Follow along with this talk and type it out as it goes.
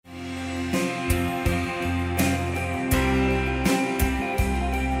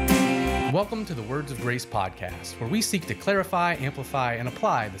welcome to the Words of Grace podcast, where we seek to clarify, amplify, and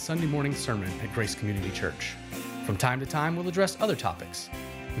apply the Sunday morning sermon at Grace Community Church. From time to time, we'll address other topics.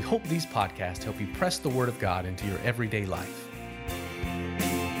 We hope these podcasts help you press the Word of God into your everyday life.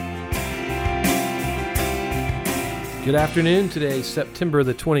 Good afternoon. Today is September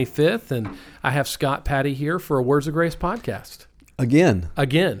the 25th, and I have Scott Patty here for a Words of Grace podcast. Again.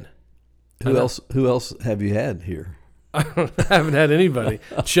 Who else have you had here? I haven't had anybody,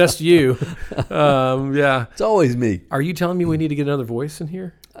 just you. Yeah. It's always me. Are you telling me we need to get another voice in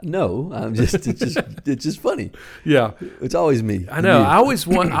here? No, it's just funny. Yeah. It's always me. I know. I always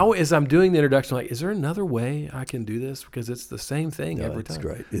want, as I'm doing the introduction, like, is there another way I can do this? Because it's the same thing every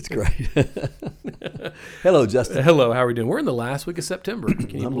time. It's great. Hello, Justin. Hello, how are we doing? We're in the last week of September. Can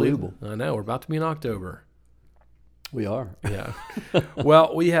you Unbelievable. believe it? I know. We're about to be in October. We are. Yeah.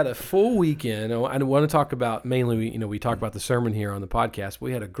 Well, we had a full weekend. I want to talk about mainly, we talk about the sermon here on the podcast.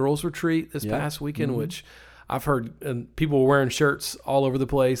 We had a girls' retreat this past weekend, which I've heard people were wearing shirts all over the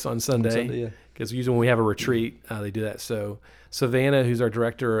place on Sunday. Because usually when we have a retreat, they do that. So Savannah, who's our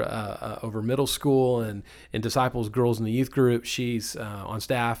director over middle school and Disciples Girls in the Youth Group, she's on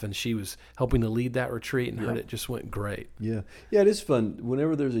staff, and she was helping to lead that retreat, and heard it just went great. Yeah. Yeah, it is fun.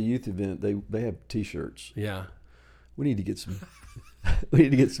 Whenever there's a youth event, they have T-shirts. Yeah. We need to get some. We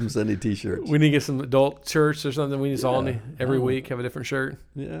need to get some Sunday T-shirts. We need to get some adult shirts or something. We just all need, every week have a different shirt.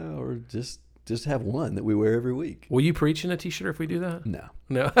 Yeah, or just have one that we wear every week. Will you preach in a T-shirt if we do that?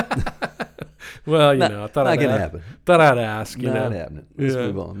 No. Well, I thought not gonna happen. Thought I'd ask. Not happening. Let's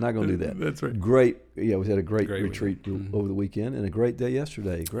move on. I'm not going to do that. That's right. Great. Yeah, we had a great retreat over the weekend and a great day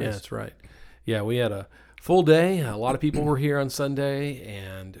yesterday. Grace. Yeah, that's right. Yeah, we had a full day. A lot of people were here on Sunday,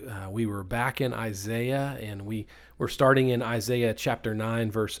 and we were back in Isaiah, and we're starting in Isaiah chapter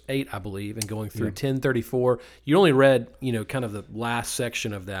 9, verse 8, I believe, and going through 10:34. You only read, kind of the last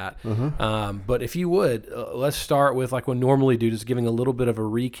section of that. But if you would, let's start with, like we normally do, just giving a little bit of a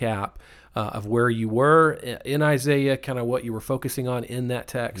recap of where you were in Isaiah, kind of what you were focusing on in that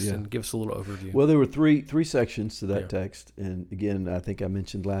text, and give us a little overview. Well, there were three sections to that text, and again, I think I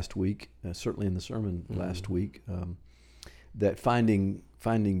mentioned last week, certainly in the sermon last week, that finding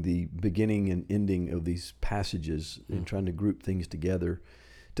the beginning and ending of these passages and trying to group things together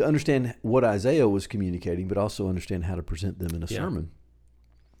to understand what Isaiah was communicating, but also understand how to present them in a sermon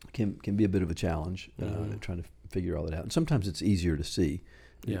can be a bit of a challenge, trying to figure all that out. And sometimes it's easier to see.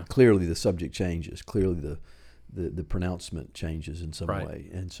 Yeah. Clearly the subject changes. Clearly the pronouncement changes in some way.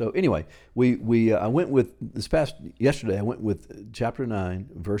 And so anyway, I went with yesterday I went with chapter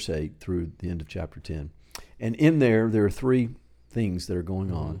 9, verse 8 through the end of chapter 10. And in there are three things that are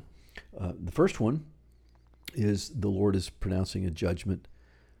going on. The first one is the Lord is pronouncing a judgment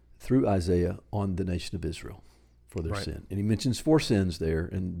through Isaiah on the nation of Israel for their sin. And he mentions 4 sins there,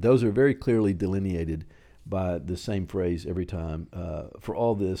 and those are very clearly delineated by the same phrase every time. For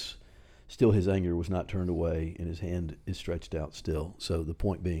all this, still his anger was not turned away, and his hand is stretched out still. So the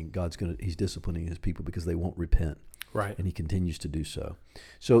point being, he's disciplining his people because they won't repent. Right. And he continues to do so.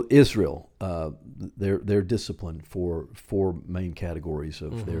 So Israel, they're disciplined for 4 main categories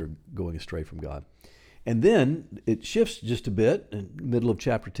of their going astray from God. And then it shifts just a bit in the middle of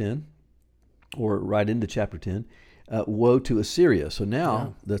chapter 10, or right into chapter 10, woe to Assyria. So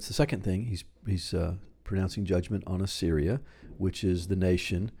now that's the second thing. He's pronouncing judgment on Assyria, which is the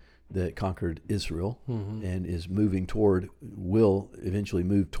nation that conquered Israel and will eventually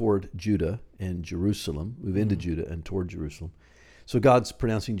move toward Judah and Jerusalem, move into Judah and toward Jerusalem. So God's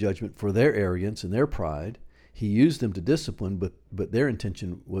pronouncing judgment for their arrogance and their pride. He used them to discipline, but their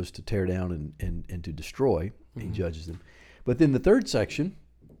intention was to tear down and to destroy. He judges them. But then the third section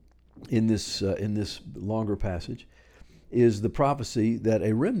in this longer passage is the prophecy that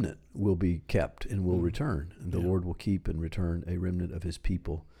a remnant will be kept and will return. And the Lord will keep and return a remnant of his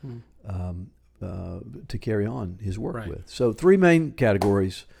people to carry on his work with. So 3 main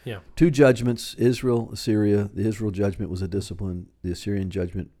categories, 2 judgments, Israel, Assyria. The Israel judgment was a discipline. The Assyrian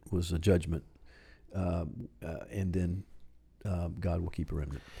judgment was a judgment. And then God will keep a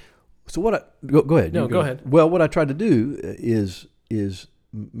remnant. So go ahead. No, go ahead. Well, what I tried to do is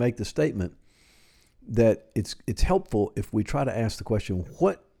make the statement that it's helpful if we try to ask the question,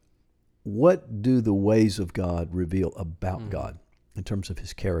 what do the ways of God reveal about God in terms of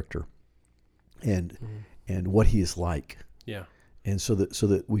his character and what he is like? Yeah. And so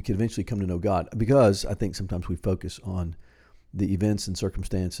that we can eventually come to know God, because I think sometimes we focus on the events and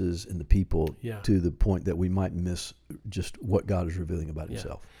circumstances and the people to the point that we might miss just what God is revealing about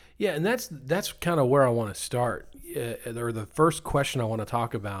himself. Yeah, and that's kind of where I want to start, or the first question I want to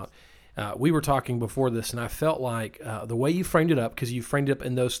talk about We were talking before this, and I felt like the way you framed it up, because you framed it up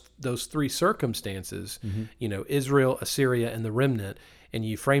in those three circumstances, Israel, Assyria, and the remnant, and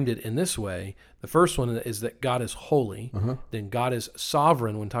you framed it in this way. The first one is that God is holy, then God is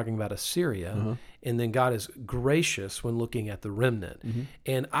sovereign when talking about Assyria, and then God is gracious when looking at the remnant.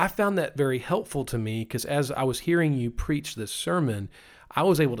 And I found that very helpful to me, because as I was hearing you preach this sermon, I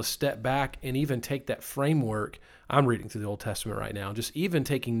was able to step back and even take that framework. I'm reading through the Old Testament right now, just even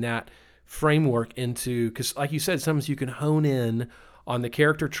taking that framework into, because like you said, sometimes you can hone in on the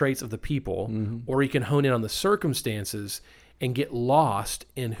character traits of the people, or you can hone in on the circumstances and get lost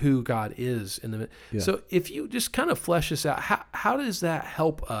in who God is. So if you just kind of flesh this out, how does that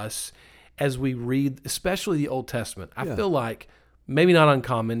help us as we read, especially the Old Testament? I feel like, maybe not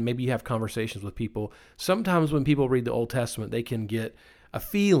uncommon, maybe you have conversations with people. Sometimes when people read the Old Testament, they can get a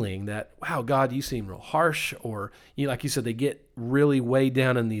feeling that, wow, God, you seem real harsh, or like you said, they get really way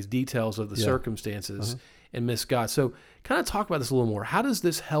down in these details of the circumstances and miss God. So kind of talk about this a little more. How does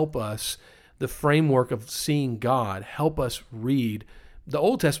this help us, the framework of seeing God, help us read the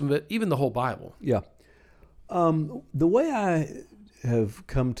Old Testament, but even the whole Bible? Yeah. The way I have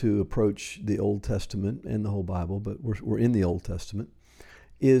come to approach the Old Testament and the whole Bible, but we're in the Old Testament,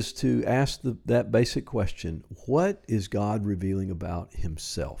 is to ask that basic question: what is God revealing about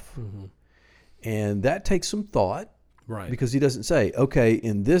himself? And that takes some thought, right? Because he doesn't say, okay,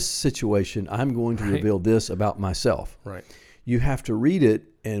 in this situation, I'm going to reveal this about myself. Right. You have to read it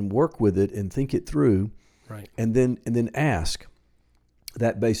and work with it and think it through, right? And then ask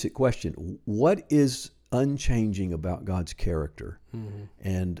that basic question: what is unchanging about God's character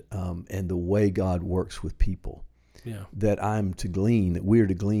and the way God works with people? Yeah. That we're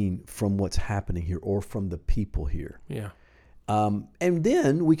to glean from what's happening here, or from the people here. Yeah. And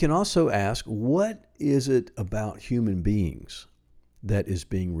then we can also ask, what is it about human beings that is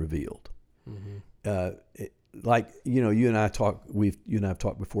being revealed? Like, you and I have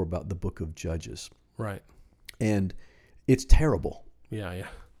talked before about the book of Judges. Right. And it's terrible. Yeah.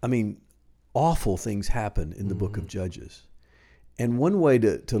 I mean, awful things happen in the book of Judges. And one way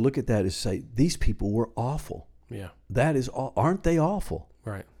to look at that is say, these people were awful. Yeah. That is, aren't they awful?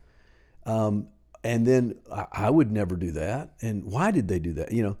 Right. And then I would never do that. And why did they do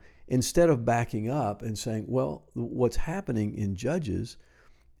that? Instead of backing up and saying, well, what's happening in Judges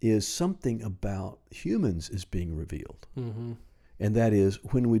is something about humans is being revealed. And that is,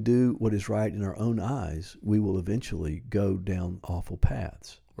 when we do what is right in our own eyes, we will eventually go down awful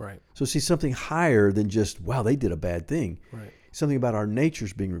paths. Right. So see, something higher than just, wow, they did a bad thing. Right. Something about our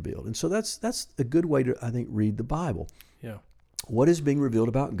natures being revealed. And so that's a good way to, I think, read the Bible. Yeah. What is being revealed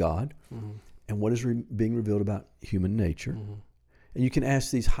about God, and what is being revealed about human nature? And you can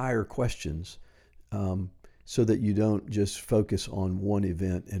ask these higher questions so that you don't just focus on one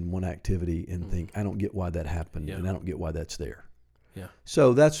event and one activity and think, I don't get why that happened, and I don't get why that's there. Yeah.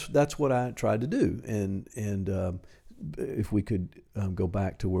 So that's what I tried to do. And if we could go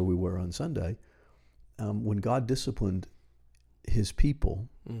back to where we were on Sunday, when God disciplined his people,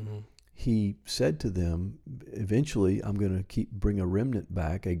 he said to them, eventually, I'm going to bring a remnant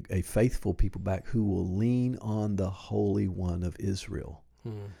back, a faithful people back who will lean on the Holy One of Israel.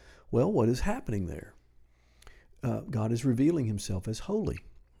 Well, what is happening there? God is revealing himself as holy.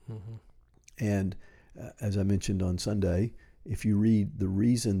 And as I mentioned on Sunday, if you read the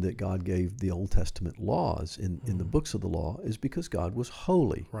reason that God gave the Old Testament laws in the books of the law is because God was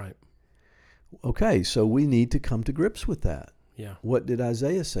holy. Right. Okay, so we need to come to grips with that. Yeah. What did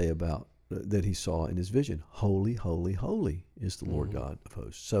Isaiah say about that he saw in his vision? Holy, holy, holy is the Lord God of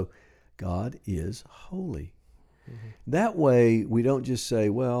hosts. So God is holy. That way we don't just say,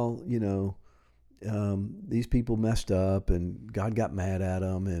 well, these people messed up and God got mad at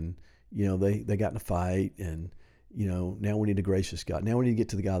them, and they got in a fight, and now we need a gracious God. Now we need to get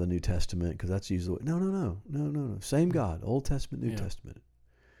to the God of the New Testament, because that's usually no. Same God, Old Testament, New Testament.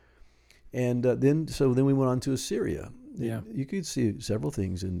 And then we went on to Assyria. Yeah. You could see several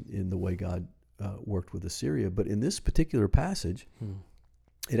things in the way God worked with Assyria, but in this particular passage,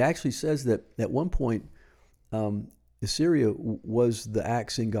 it actually says that at one point Assyria was the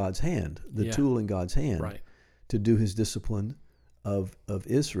axe in God's hand, the tool in God's hand, to do his discipline of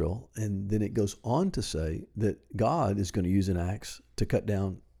Israel. And then it goes on to say that God is going to use an axe to cut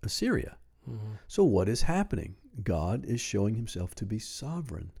down Assyria. So what is happening? God is showing himself to be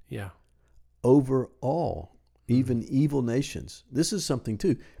sovereign over all, even evil nations. This is something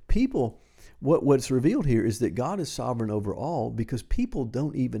too. People, what's revealed here is that God is sovereign over all, because people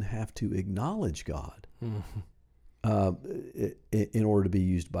don't even have to acknowledge God in order to be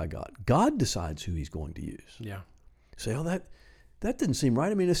used by God. God decides who he's going to use. Yeah. Say, that didn't seem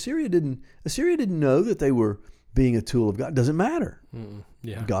right. I mean, Assyria didn't know that they were being a tool of God. It doesn't matter.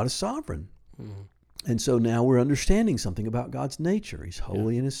 Yeah. God is sovereign. And so now we're understanding something about God's nature. He's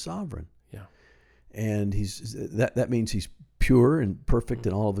holy and is sovereign. Yeah. And that means he's pure and perfect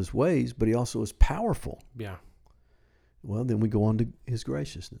in all of his ways, but he also is powerful. Yeah. Well, then we go on to his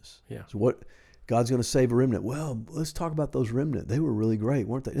graciousness. Yeah. So what God's going to save a remnant. Well, let's talk about those remnant. They were really great,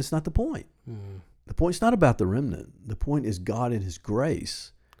 weren't they? It's not the point. The point's not about the remnant. The point is God in his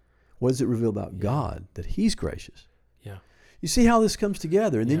grace. What does it reveal about God? That he's gracious. Yeah. You see how this comes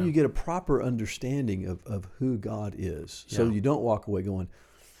together, and then Yeah. you get a proper understanding of who God is. So Yeah. you don't walk away going,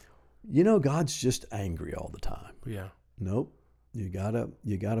 God's just angry all the time. Yeah. Nope. You gotta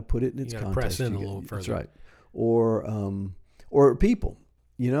put it in its You gotta context. press in a little further. That's right. Or people.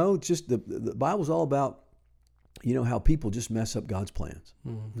 Just the Bible's all about, how people just mess up God's plans.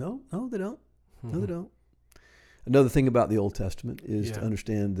 No, they don't. No, they don't. Another thing about the Old Testament is to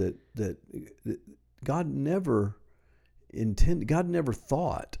understand that God never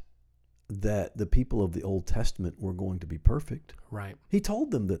thought that the people of the Old Testament were going to be perfect. Right. He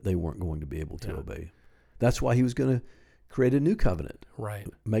told them that they weren't going to be able to obey. That's why he was going to create a new covenant. Right.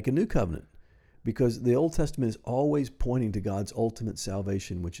 Make a new covenant. Because the Old Testament is always pointing to God's ultimate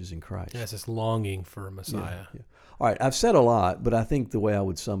salvation, which is in Christ. Yes, it's longing for a Messiah. Yeah. All right, I've said a lot, but I think the way I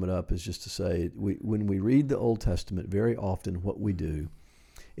would sum it up is just to say, when we read the Old Testament, very often what we do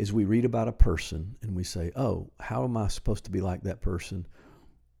is we read about a person and we say, oh, how am I supposed to be like that person?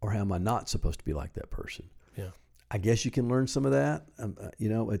 Or how am I not supposed to be like that person? Yeah. I guess you can learn some of that,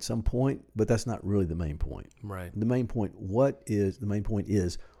 at some point, but that's not really the main point. Right. The main point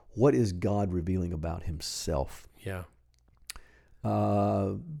is, what is God revealing about himself? Yeah.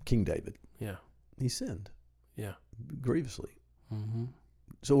 King David. Yeah. He sinned. Yeah. Grievously. Mm-hmm.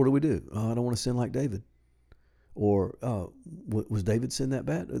 So what do? I don't want to sin like David. Or was David's sin that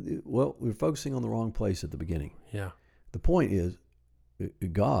bad? Well, we're focusing on the wrong place at the beginning. Yeah. The point is,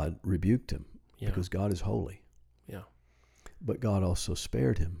 God rebuked him because God is holy. Yeah. But God also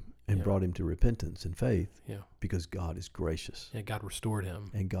spared him and brought him to repentance and faith because God is gracious. Yeah, God restored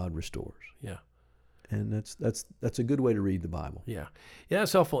him. And God restores. Yeah. And that's a good way to read the Bible. Yeah. Yeah,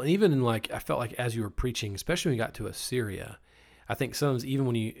 that's helpful. And even I felt like as you were preaching, especially when you got to Assyria, I think sometimes even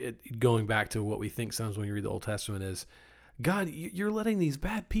when going back to what we think sometimes when you read the Old Testament is, God, you're letting these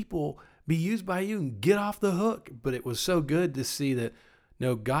bad people be used by you and get off the hook. But it was so good to see that,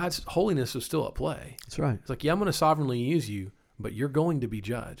 no, God's holiness was still at play. That's right. It's like, I'm going to sovereignly use you, but you're going to be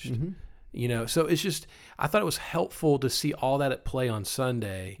judged. Mm-hmm. So it's just, I thought it was helpful to see all that at play on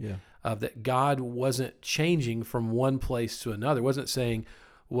Sunday. Yeah. That God wasn't changing from one place to another. It wasn't saying,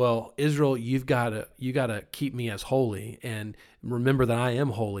 well, Israel, you got to keep me as holy and remember that I am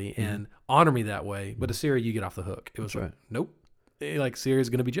holy and honor me that way. But Assyria, you get off the hook. It was That's right. Nope. Like Syria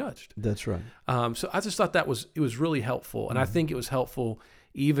is going to be judged. That's right. So I just thought it was really helpful. And I think it was helpful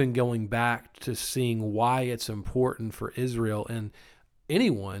even going back to seeing why it's important for Israel and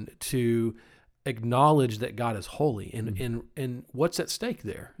anyone to acknowledge that God is holy and what's at stake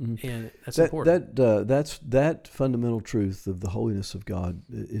there. And that's important. That fundamental truth of the holiness of God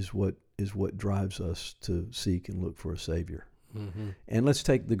is what drives us to seek and look for a Savior. And let's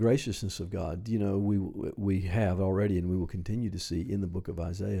take the graciousness of God. We have already, and we will continue to see in the book of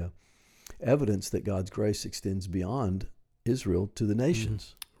Isaiah, evidence that God's grace extends beyond Israel to the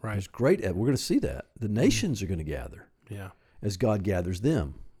nations. Right. There's great evidence. We're going to see that. The nations are going to gather as God gathers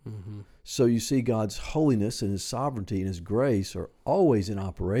them. So you see God's holiness and his sovereignty and his grace are always in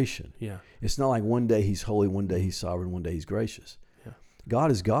operation. Yeah. It's not like one day he's holy, one day he's sovereign, one day he's gracious. Yeah.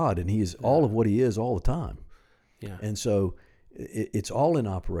 God is God, and he is all of what he is all the time. Yeah. And so it's all in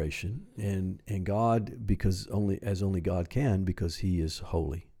operation, and God, because only God can, because he is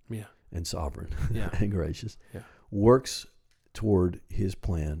holy and sovereign and gracious, works toward his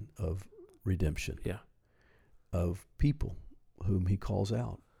plan of redemption of people whom he calls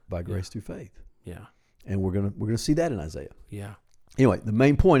out by grace through faith. Yeah. And we're gonna see that in Isaiah. Yeah. Anyway, the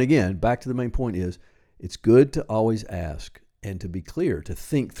main point, again, back to the main point, is it's good to always ask and to be clear, to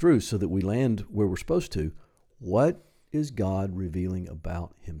think through so that we land where we're supposed to. What is God revealing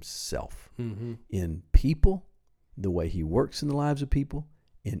about himself in people, the way he works in the lives of people,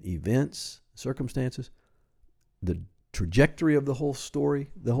 in events, circumstances, the trajectory of the whole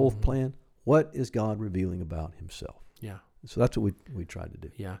story, the whole plan? What is God revealing about himself? Yeah. So that's what we tried to do.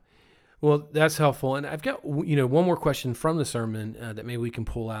 Yeah. Well, that's helpful. And I've got, one more question from the sermon that maybe we can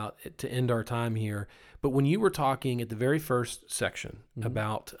pull out to end our time here. But when you were talking at the very first section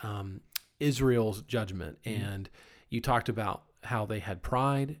about Israel's judgment, and you talked about how they had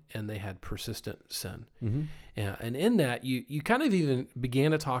pride and they had persistent sin. Mm-hmm. And in that, you kind of even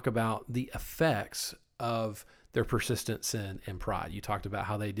began to talk about the effects of their persistent sin and pride. You talked about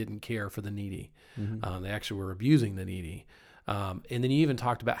how they didn't care for the needy. Mm-hmm. They actually were abusing the needy. And then you even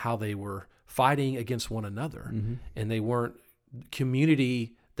talked about how they were fighting against one another, Mm-hmm. and they weren't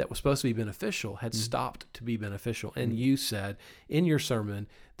community that was supposed to be beneficial had stopped to be beneficial. And you said in your sermon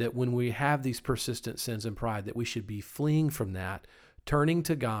that when we have these persistent sins and pride, that we should be fleeing from that, turning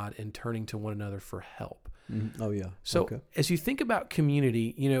to God and turning to one another for help. Mm-hmm. Oh, yeah. So Okay. as you think about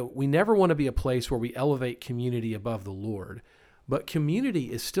community, we never want to be a place where we elevate community above the Lord, but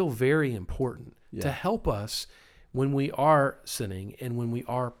community is still very important to help us when we are sinning and when we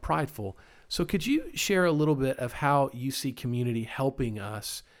are prideful. So could you share a little bit of how you see community helping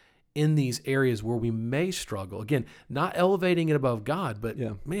us in these areas where we may struggle? Again, not elevating it above God, but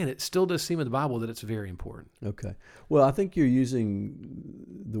man, it still does seem in the Bible that it's very important. Okay. Well, I think you're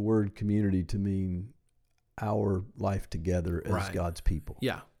using the word community to mean our life together as God's people.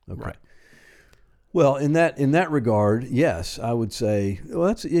 Yeah. Okay. Right. Well, in that regard, yes, I would say.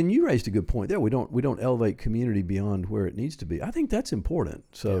 Well, and you raised a good point there. We don't elevate community beyond where it needs to be. I think that's important.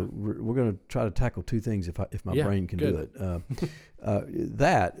 So we're going to try to tackle two things if my brain can do it.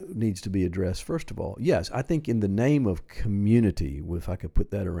 That needs to be addressed first of all. Yes, I think in the name of community, if I could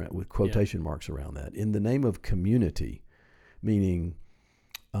put that around with quotation marks around that, in the name of community, meaning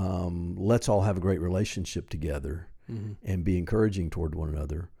let's all have a great relationship together and be encouraging toward one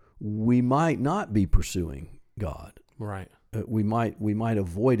another. We might not be pursuing God. Right. We might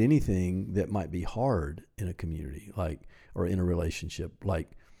avoid anything that might be hard in a community, or in a relationship,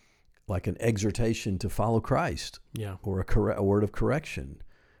 like an exhortation to follow Christ, or a word of correction,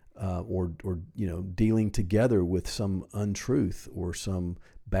 or dealing together with some untruth or some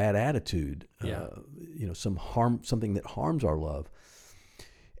bad attitude, something that harms our love.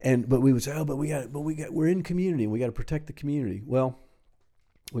 But we would say, we're in community and we got to protect the community. Well,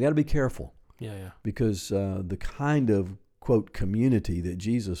 we got to be careful. Because the kind of, quote, community that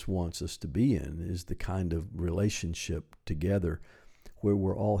Jesus wants us to be in is the kind of relationship together where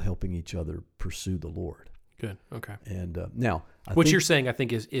we're all helping each other pursue the Lord. Good. Okay. And now, you're saying, I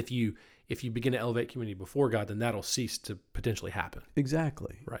think, is if you begin to elevate community before God, then that'll cease to potentially happen.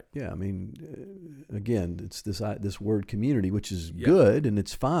 Exactly. Right. Yeah. I mean, again, it's this word community, which is good and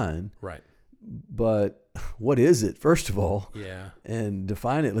it's fine. Right. But what is it, first of all? Yeah. And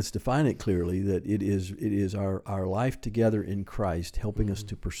let's define it clearly, that it is our life together in Christ helping us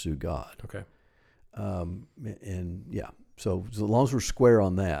to pursue God. Okay. So as long as we're square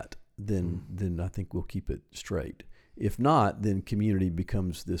on that, then I think we'll keep it straight. If not, then community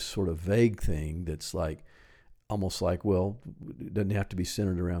becomes this sort of vague thing that's almost like, well, it doesn't have to be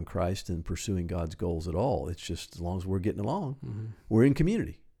centered around Christ and pursuing God's goals at all. It's just as long as we're getting along, we're in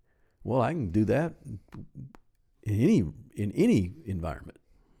community. Well, I can do that in any environment,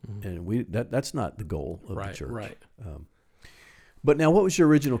 and that's not the goal of the church. Right. But now, what was your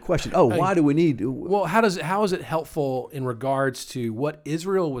original question? Why do we need? Well, how is it helpful in regards to what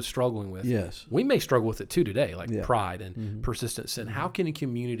Israel was struggling with? Yes, we may struggle with it too today, like pride and persistent sin. How can a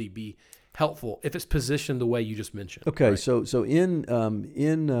community be helpful if it's positioned the way you just mentioned? Okay, right? so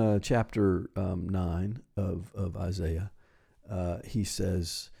in chapter 9 of Isaiah, he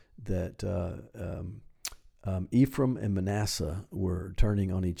says that Ephraim and Manasseh were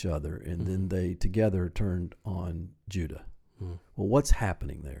turning on each other, and then they together turned on Judah. Well, what's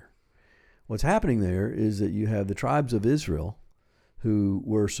happening there? What's happening there is that you have the tribes of Israel who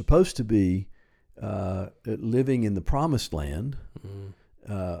were supposed to be living in the promised land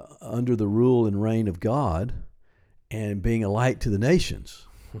under the rule and reign of God and being a light to the nations.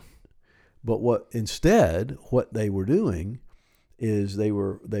 But what they were doing is they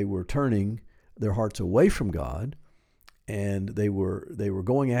were turning their hearts away from God, and they were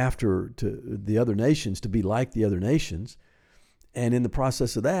going after to the other nations to be like the other nations, and in the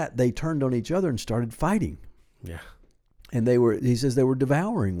process of that, they turned on each other and started fighting. Yeah, and he says they were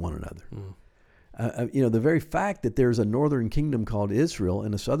devouring one another. The very fact that there's a northern kingdom called Israel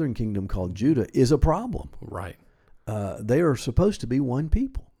and a southern kingdom called Judah is a problem. Right. They are supposed to be one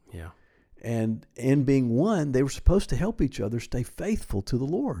people. Yeah. And in being one, they were supposed to help each other stay faithful to the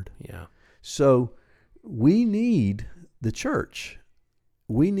Lord. Yeah. So we need the church.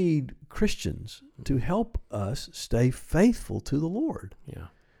 We need Christians to help us stay faithful to the Lord. Yeah.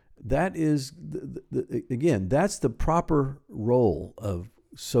 That is, again, that's the proper role of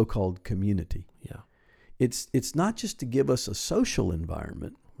so-called community. Yeah. It's not just to give us a social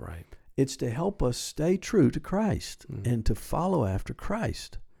environment. Right. It's to help us stay true to Christ and to follow after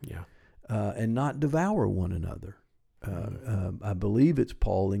Christ. Yeah. And not devour one another. I believe it's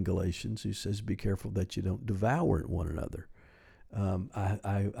Paul in Galatians who says, "Be careful that you don't devour one another."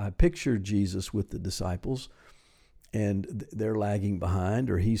 I picture Jesus with the disciples, and they're lagging behind,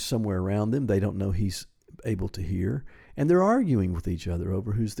 or he's somewhere around them. They don't know he's able to hear, and they're arguing with each other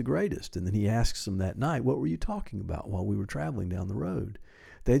over who's the greatest. And then he asks them that night, "What were you talking about while we were traveling down the road?"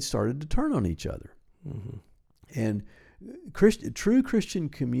 They'd started to turn on each other. Mm-hmm. And true Christian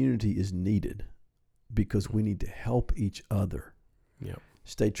community is needed because we need to help each other. Yeah.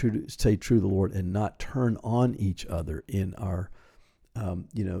 Stay true to the Lord and not turn on each other in our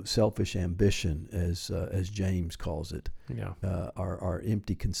selfish ambition, as James calls it. Yeah. Our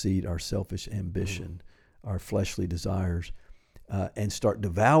empty conceit, our selfish ambition, our fleshly desires, and start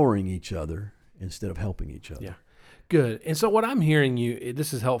devouring each other instead of helping each other. Yeah. Good. And so what I'm hearing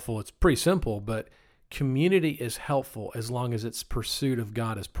this is helpful. It's pretty simple, but community is helpful as long as its pursuit of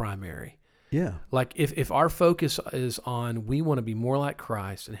God is primary. Yeah. Like if our focus is on we want to be more like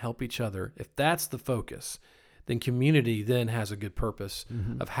Christ and help each other, if that's the focus, then community then has a good purpose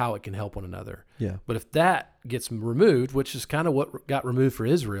of how it can help one another. Yeah. But if that gets removed, which is kind of what got removed for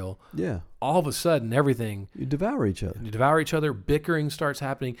Israel, all of a sudden everything... You devour each other. You devour each other, bickering starts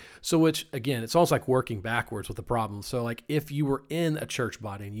happening. So which, again, it's almost like working backwards with the problem. So like if you were in a church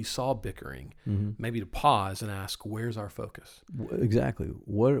body and you saw bickering, maybe to pause and ask, where's our focus? Exactly.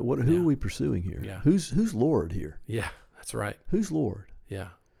 Who are we pursuing here? Yeah. Who's Lord here? Yeah, that's right. Who's Lord? Yeah.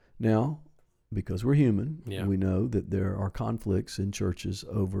 Now, because we're human, Yeah. we know that there are conflicts in churches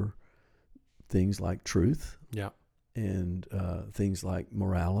over things like truth Yeah. and things like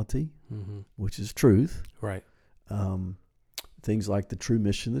morality, which is truth. Right. Things like the true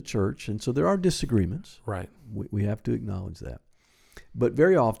mission of the church. And so there are disagreements. Right. We have to acknowledge that. But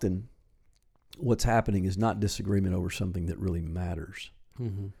very often, what's happening is not disagreement over something that really matters.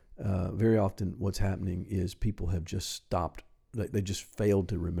 Very often what's happening is people have just stopped. They just failed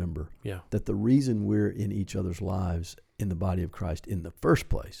to remember that the reason we're in each other's lives in the body of Christ in the first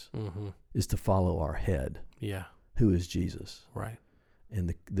place is to follow our head, who is Jesus. Right.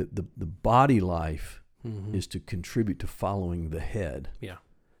 And the body life is to contribute to following the head,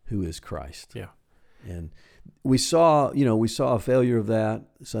 who is Christ. Yeah. And we saw a failure of that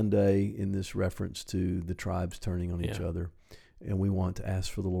Sunday in this reference to the tribes turning on each other. And we want to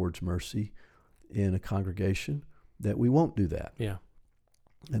ask for the Lord's mercy in a congregation that we won't do that. Yeah.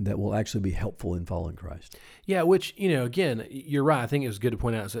 And that will actually be helpful in following Christ. Yeah, which, again, you're right. I think it was good to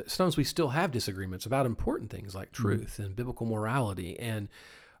point out is that sometimes we still have disagreements about important things like truth and biblical morality.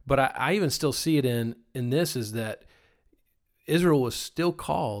 But I even still see it in this is that Israel was still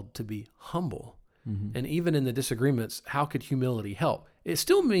called to be humble. And even in the disagreements, how could humility help? It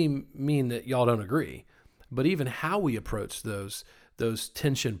still mean that y'all don't agree, but even how we approach those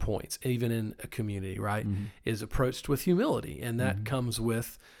tension points, even in a community, right, is approached with humility. And that comes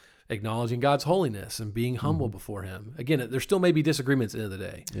with acknowledging God's holiness and being humble before him. Again, there still may be disagreements at the end of the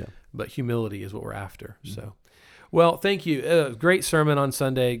day, but humility is what we're after. So, well, thank you. Great sermon on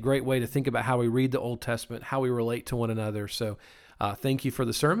Sunday. Great way to think about how we read the Old Testament, how we relate to one another. So thank you for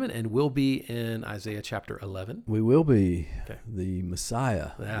the sermon, and we'll be in Isaiah chapter 11. We will be. The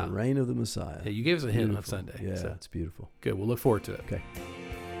Messiah, the reign of the Messiah. Yeah, you gave us a hint on Sunday. Yeah, so. it's beautiful. Good. We'll look forward to it. Okay.